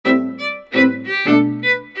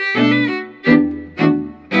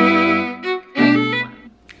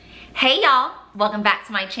welcome back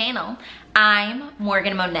to my channel. I'm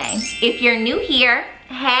Morgan Monet. If you're new here,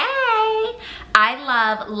 hey! I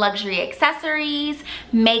love luxury accessories,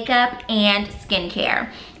 makeup, and skincare.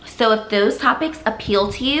 So if those topics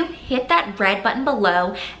appeal to you, hit that red button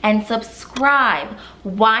below and subscribe.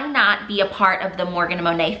 Why not be a part of the Morgan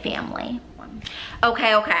Monet family?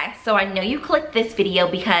 Okay, so I know you clicked this video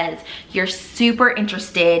because you're super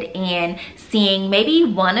interested in seeing maybe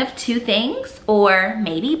one of two things or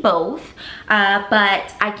maybe both.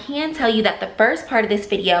 But I can tell you that the first part of this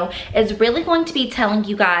video is really going to be telling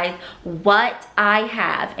you guys what I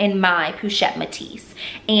have in my Pochette Metis.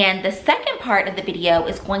 And the second part of the video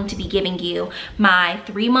is going to be giving you my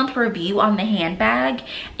 3-month review on the handbag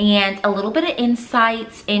and a little bit of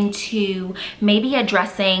insights into maybe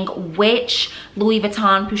addressing which Louis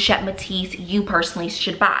Vuitton Pochette Metis you personally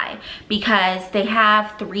should buy, because they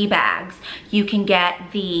have 3 bags. You can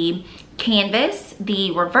get the canvas,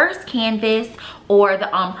 the reverse canvas, or the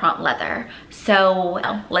Empreinte Leather. So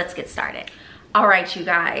let's get started. All right, you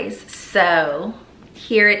guys, so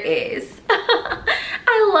here it is.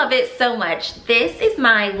 I love it so much. This is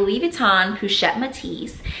my Louis Vuitton Pochette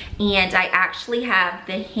Metis, and I actually have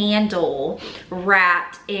the handle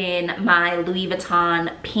wrapped in my Louis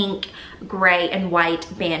Vuitton pink, gray, and white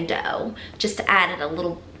bandeau, just to add it a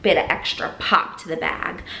little bit of extra pop to the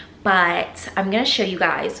bag. But I'm gonna show you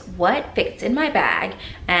guys what fits in my bag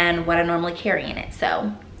and what I normally carry in it.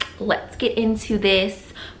 So let's get into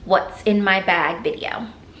this what's in my bag video.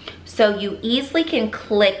 So you easily can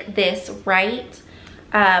click this right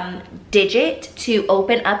digit to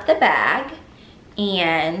open up the bag,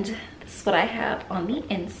 and this is what I have on the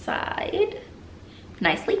inside,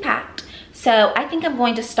 nicely packed. So I think I'm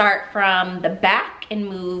going to start from the back and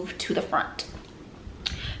move to the front.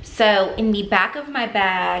 So in the back of my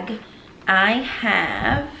bag, I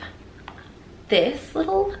have this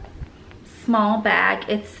little small bag.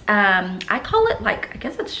 It's I call it, like, I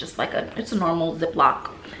guess it's just like it's a normal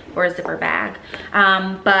Ziploc or a zipper bag,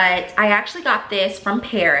 but I actually got this from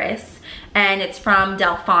Paris, and it's from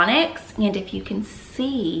Delphonics, and if you can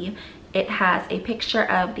see, it has a picture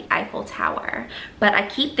of the Eiffel Tower. But I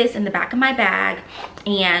keep this in the back of my bag,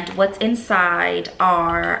 and what's inside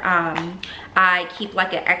are I keep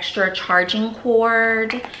like an extra charging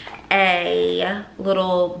cord, a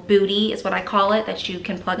little booty is what I call it, that you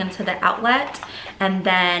can plug into the outlet, and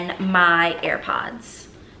then my AirPods.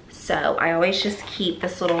 So I always just keep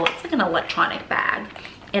this little, it's like an electronic bag,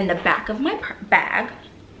 in the back of my bag.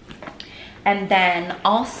 And then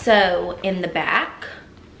also in the back,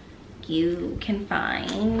 you can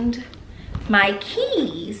find my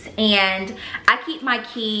keys, and I keep my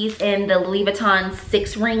keys in the Louis Vuitton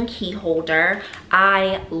 6-ring key holder.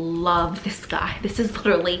 I love this guy. This is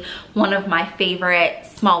literally one of my favorite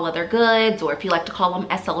small leather goods, or if you like to call them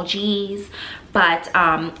SLGs. But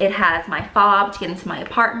it has my fob to get into my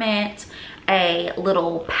apartment, a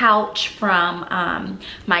little pouch from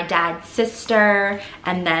my dad's sister,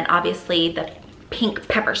 and then obviously the pink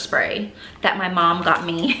pepper spray that my mom got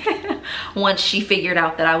me once she figured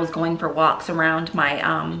out that I was going for walks around my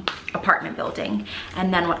apartment building.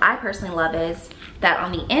 And then what I personally love is that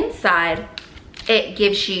on the inside, it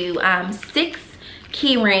gives you 6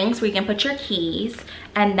 key rings where you can put your keys.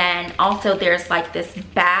 And then also there's like this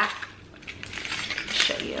back, I'll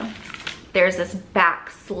show you, there's this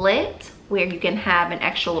back slit where you can have an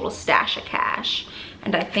extra little stash of cash.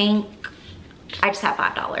 And I think I just have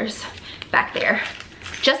 $5 back there,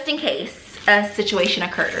 just in case a situation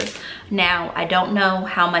occurs. Now, I don't know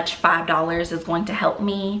how much $5 is going to help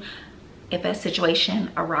me if a situation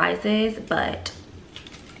arises, but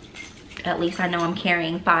at least I know I'm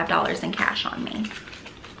carrying $5 in cash on me.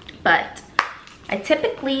 But I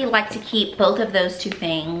typically like to keep both of those two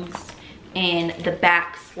things in the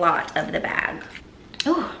back slot of the bag.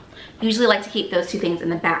 Ooh, usually like to keep those two things in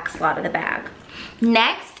the back slot of the bag.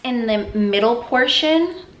 Next, in the middle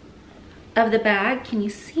portion of the bag, can you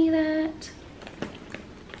see that?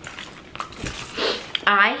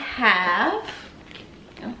 I have,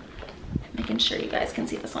 making sure you guys can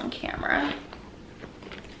see this on camera,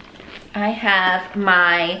 I have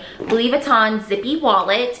my Louis Vuitton zippy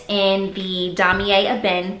wallet in the Damier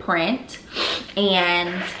Ebene print,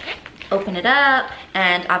 and open it up,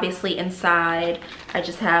 and obviously inside I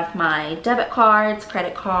just have my debit cards,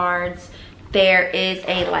 credit cards. There is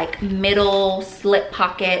a like middle slip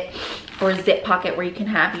pocket or zip pocket where you can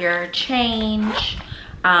have your change.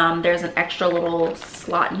 There's an extra little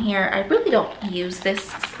slot in here. I really don't use this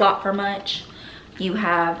slot for much. You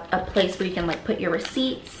have a place where you can like put your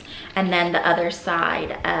receipts, and then the other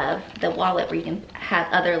side of the wallet where you can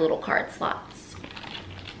have other little card slots.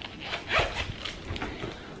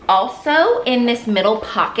 Also, in this middle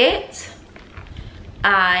pocket,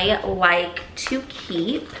 I like to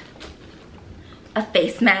keep a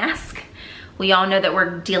face mask. We all know that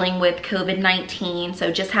we're dealing with COVID-19,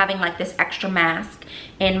 so just having like this extra mask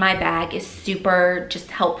in my bag is super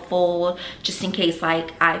just helpful, just in case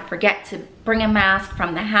like I forget to bring a mask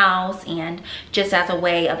from the house, and just as a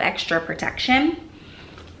way of extra protection.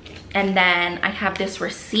 And then I have this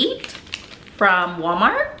receipt from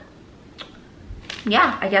Walmart.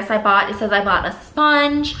 Yeah, I guess it says I bought a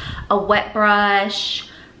sponge, a wet brush,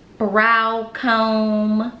 brow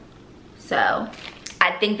comb. So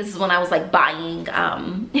I think this is when I was like buying,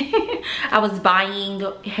 I was buying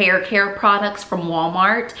hair care products from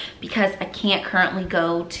Walmart because I can't currently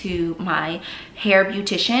go to my hair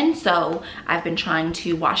beautician. So I've been trying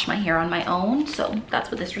to wash my hair on my own. So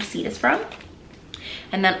that's what this receipt is from.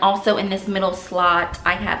 And then also in this middle slot,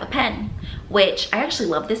 I have a pen, which I actually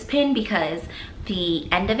love this pen because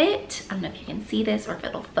the end of it, I don't know if you can see this or if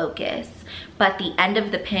it'll focus, but the end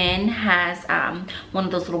of the pen has one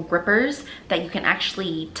of those little grippers that you can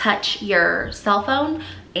actually touch your cell phone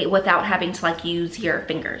without having to like use your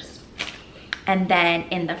fingers. And then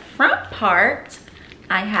in the front part,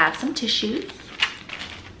 I have some tissues,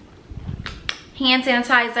 hand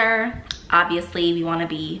sanitizer. Obviously we want to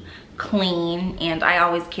be clean, and I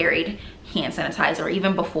always carried hand sanitizer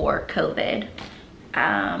even before COVID.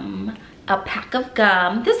 A pack of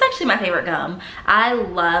gum. This is actually my favorite gum. I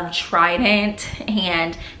love Trident,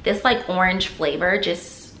 and this like orange flavor,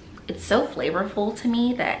 just, it's so flavorful to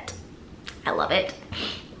me that I love it.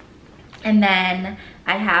 And then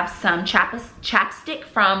I have some chapstick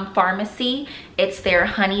from Pharmacy. It's their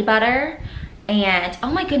honey butter, and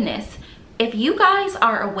oh my goodness, if you guys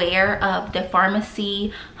are aware of the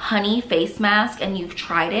Pharmacy honey face mask and you've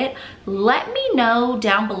tried it, let me know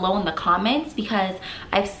down below in the comments, because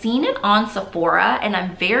I've seen it on Sephora and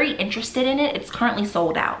I'm very interested in it. It's currently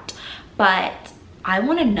sold out, but I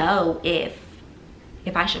want to know if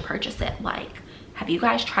I should purchase it. Like, have you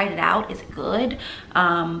guys tried it out? Is it good?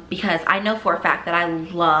 Because I know for a fact that I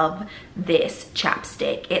love this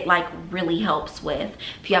chapstick. It like really helps with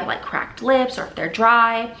if you have like cracked lips or if they're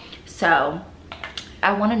dry. So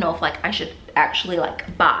I want to know if like I should actually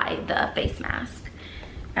like buy the face mask.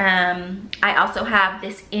 I also have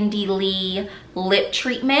this Indie Lee lip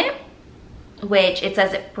treatment, which it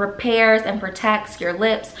says it repairs and protects your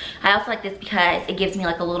lips. I also like this because it gives me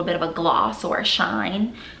like a little bit of a gloss or a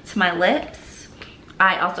shine to my lips.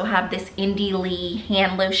 I also have this Indie Lee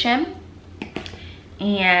hand lotion,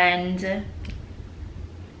 and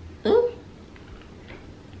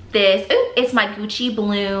it's my Gucci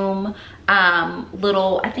Bloom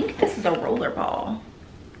little, I think this is a roller ball.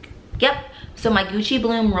 Yep, so my Gucci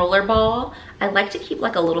Bloom roller ball. I like to keep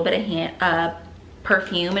like a little bit of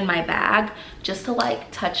perfume in my bag just to like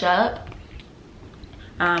touch up.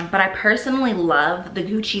 But I personally love the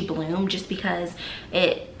Gucci Bloom just because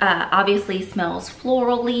it obviously smells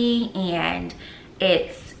florally, and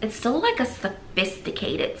it's still like a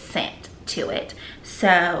sophisticated scent to it.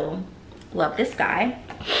 So love this guy.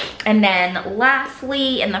 And then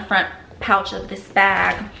lastly, in the front pouch of this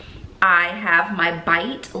bag, I have my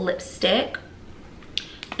Bite lipstick.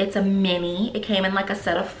 It's a mini. It came in like a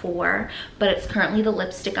set of 4, but it's currently the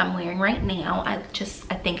lipstick I'm wearing right now. I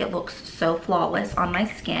think it looks so flawless on my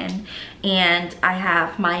skin. And I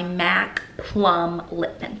have my MAC Plum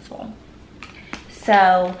lip pencil.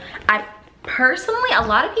 So I personally, a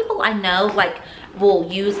lot of people I know like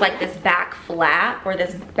will use like this back flap or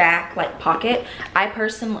this back like pocket. I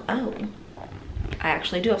personally, I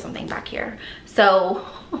actually do have something back here. So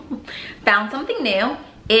found something new.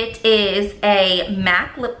 It is a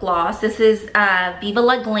MAC lip gloss. This is Viva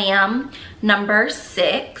La Glam number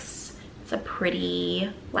 6. It's a pretty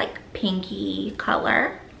like pinky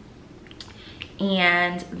color.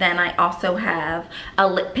 And then I also have a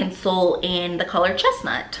lip pencil in the color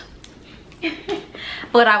Chestnut.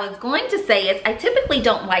 What I was going to say is I typically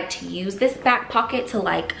don't like to use this back pocket to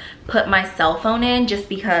like put my cell phone in, just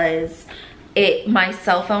because my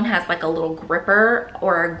cell phone has like a little gripper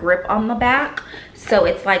or a grip on the back. So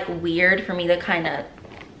it's like weird for me to kind of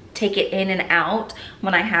take it in and out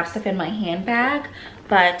when I have stuff in my handbag.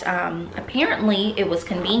 But apparently it was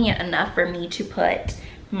convenient enough for me to put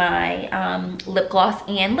my lip gloss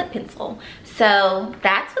and lip pencil. So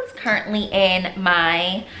that's what's currently in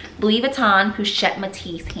my Louis Vuitton Pochette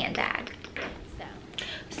Metis handbag.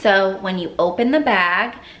 So when you open the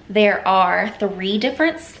bag, there are 3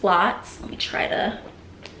 different slots. Let me try to,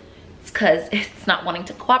 it's because it's not wanting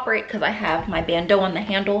to cooperate because I have my bandeau on the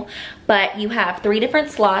handle. But you have 3 different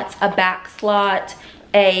slots, a back slot,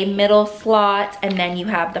 a middle slot, and then you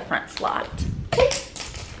have the front slot.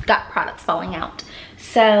 got products falling out.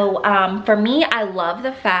 So for me, I love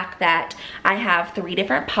the fact that I have 3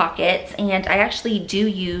 different pockets, and I actually do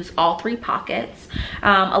use all 3 pockets.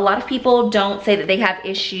 A lot of people don't say that they have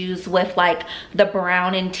issues with like the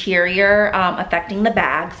brown interior affecting the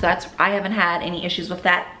bag. So I haven't had any issues with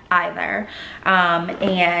that either.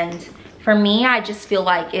 And for me, I just feel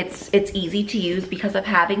like it's easy to use because of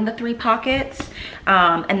having the 3 pockets.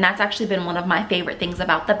 And that's actually been one of my favorite things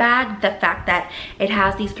about the bag, the fact that it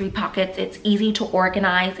has these 3 pockets. It's easy to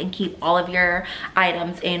organize and keep all of your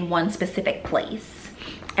items in one specific place.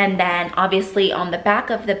 And then obviously on the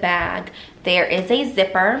back of the bag, there is a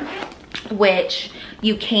zipper, which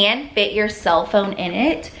you can fit your cell phone in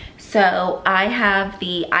it. So I have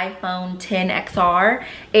the iPhone X XR.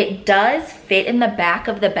 It does fit in the back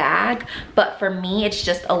of the bag, but for me, it's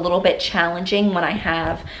just a little bit challenging when I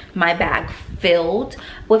have my bag filled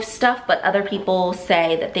with stuff, but other people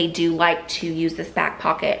say that they do like to use this back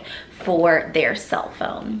pocket for their cell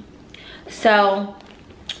phone. So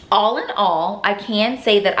all in all, I can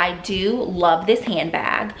say that I do love this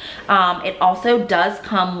handbag. It also does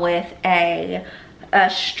come with a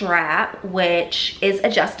strap, which is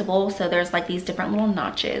adjustable. So there's like these different little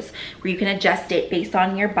notches where you can adjust it based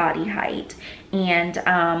on your body height. And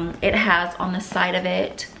it has on the side of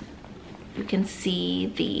it, you can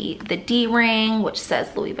see the D-ring, which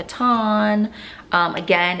says Louis Vuitton.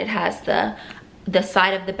 Again, it has the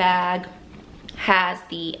side of the bag has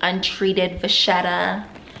the untreated vachetta,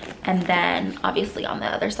 and then obviously on the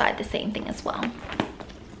other side the same thing as well.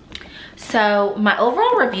 So my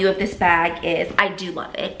overall review of this bag is I do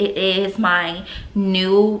love it. It is my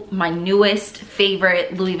newest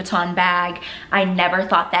favorite Louis Vuitton bag. I never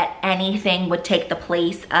thought that anything would take the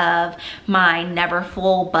place of my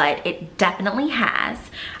Neverfull, but it definitely has.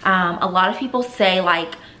 A lot of people say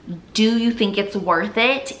like, do you think it's worth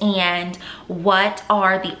it? And what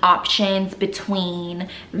are the options between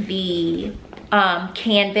the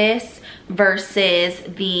canvas versus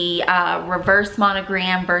the reverse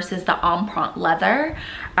monogram versus the Empreinte Leather?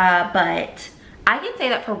 But I can say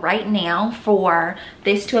that for right now, for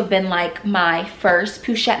this to have been like my first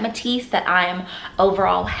Pochette Metis, that I'm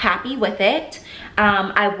overall happy with it.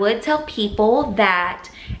 I would tell people that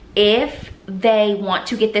if they want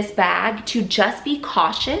to get this bag, to just be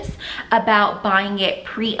cautious about buying it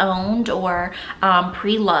pre-owned or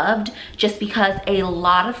pre-loved, just because a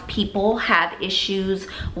lot of people have issues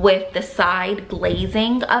with the side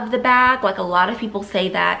glazing of the bag. Like a lot of people say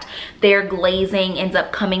that their glazing ends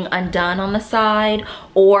up coming undone on the side,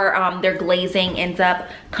 or their glazing ends up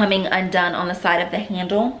coming undone on the side of the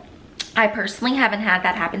handle. I personally haven't had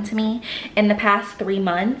that happen to me in the past 3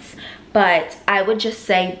 months, but I would just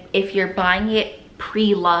say if you're buying it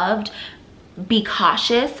pre-loved, be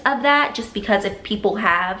cautious of that, just because if people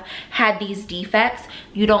have had these defects,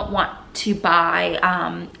 you don't want to buy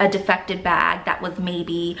a defected bag that was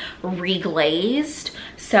maybe reglazed.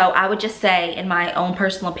 So I would just say, in my own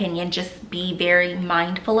personal opinion, just be very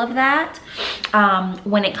mindful of that.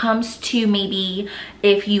 When it comes to maybe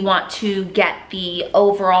if you want to get the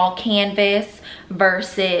overall canvas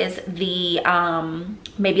versus the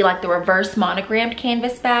maybe like the reverse monogrammed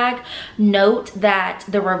canvas bag, note that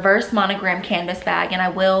the reverse monogram canvas bag, and I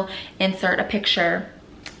will insert a picture,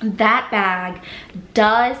 that bag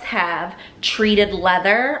does have treated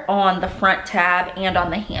leather on the front tab and on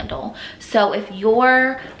the handle. So if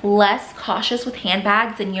you're less cautious with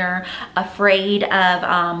handbags and you're afraid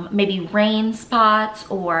of maybe rain spots,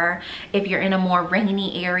 or if you're in a more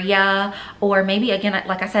rainy area, or maybe again,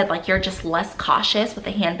 like I said, like you're just less cautious with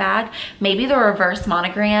the handbag, maybe the reverse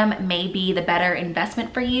monogram may be the better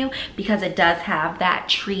investment for you, because it does have that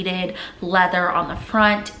treated leather on the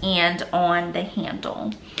front and on the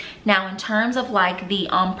handle. Now, in terms of like the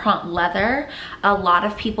Empreinte Leather, a lot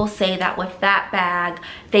of people say that with that bag,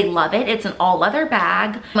 they love it. It's an all leather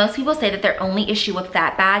bag. Most people say that their only issue with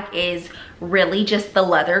that bag is really just the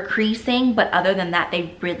leather creasing, but other than that,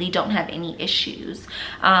 they really don't have any issues.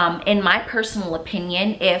 In my personal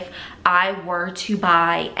opinion, if I were to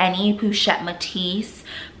buy any Pochette Metis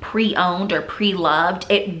pre-owned or pre-loved,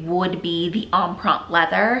 it would be the Empreinte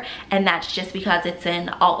Leather, and that's just because it's an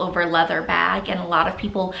all over leather bag, and a lot of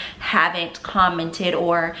people haven't commented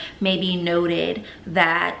or maybe noted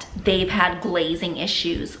that they've had glazing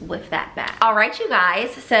issues with that bag. All right, you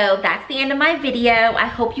guys, so that's the end of my video. I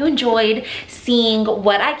hope you enjoyed seeing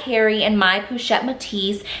what I carry in my Pochette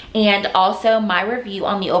Metis, and also my review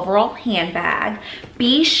on the overall handbag.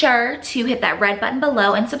 Be sure to hit that red button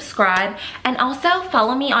below and subscribe, and also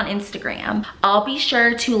follow me on Instagram. I'll be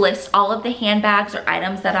sure to list all of the handbags or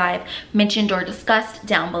items that I've mentioned or discussed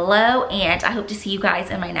down below, and I hope to see you guys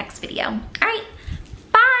in my next video. All right,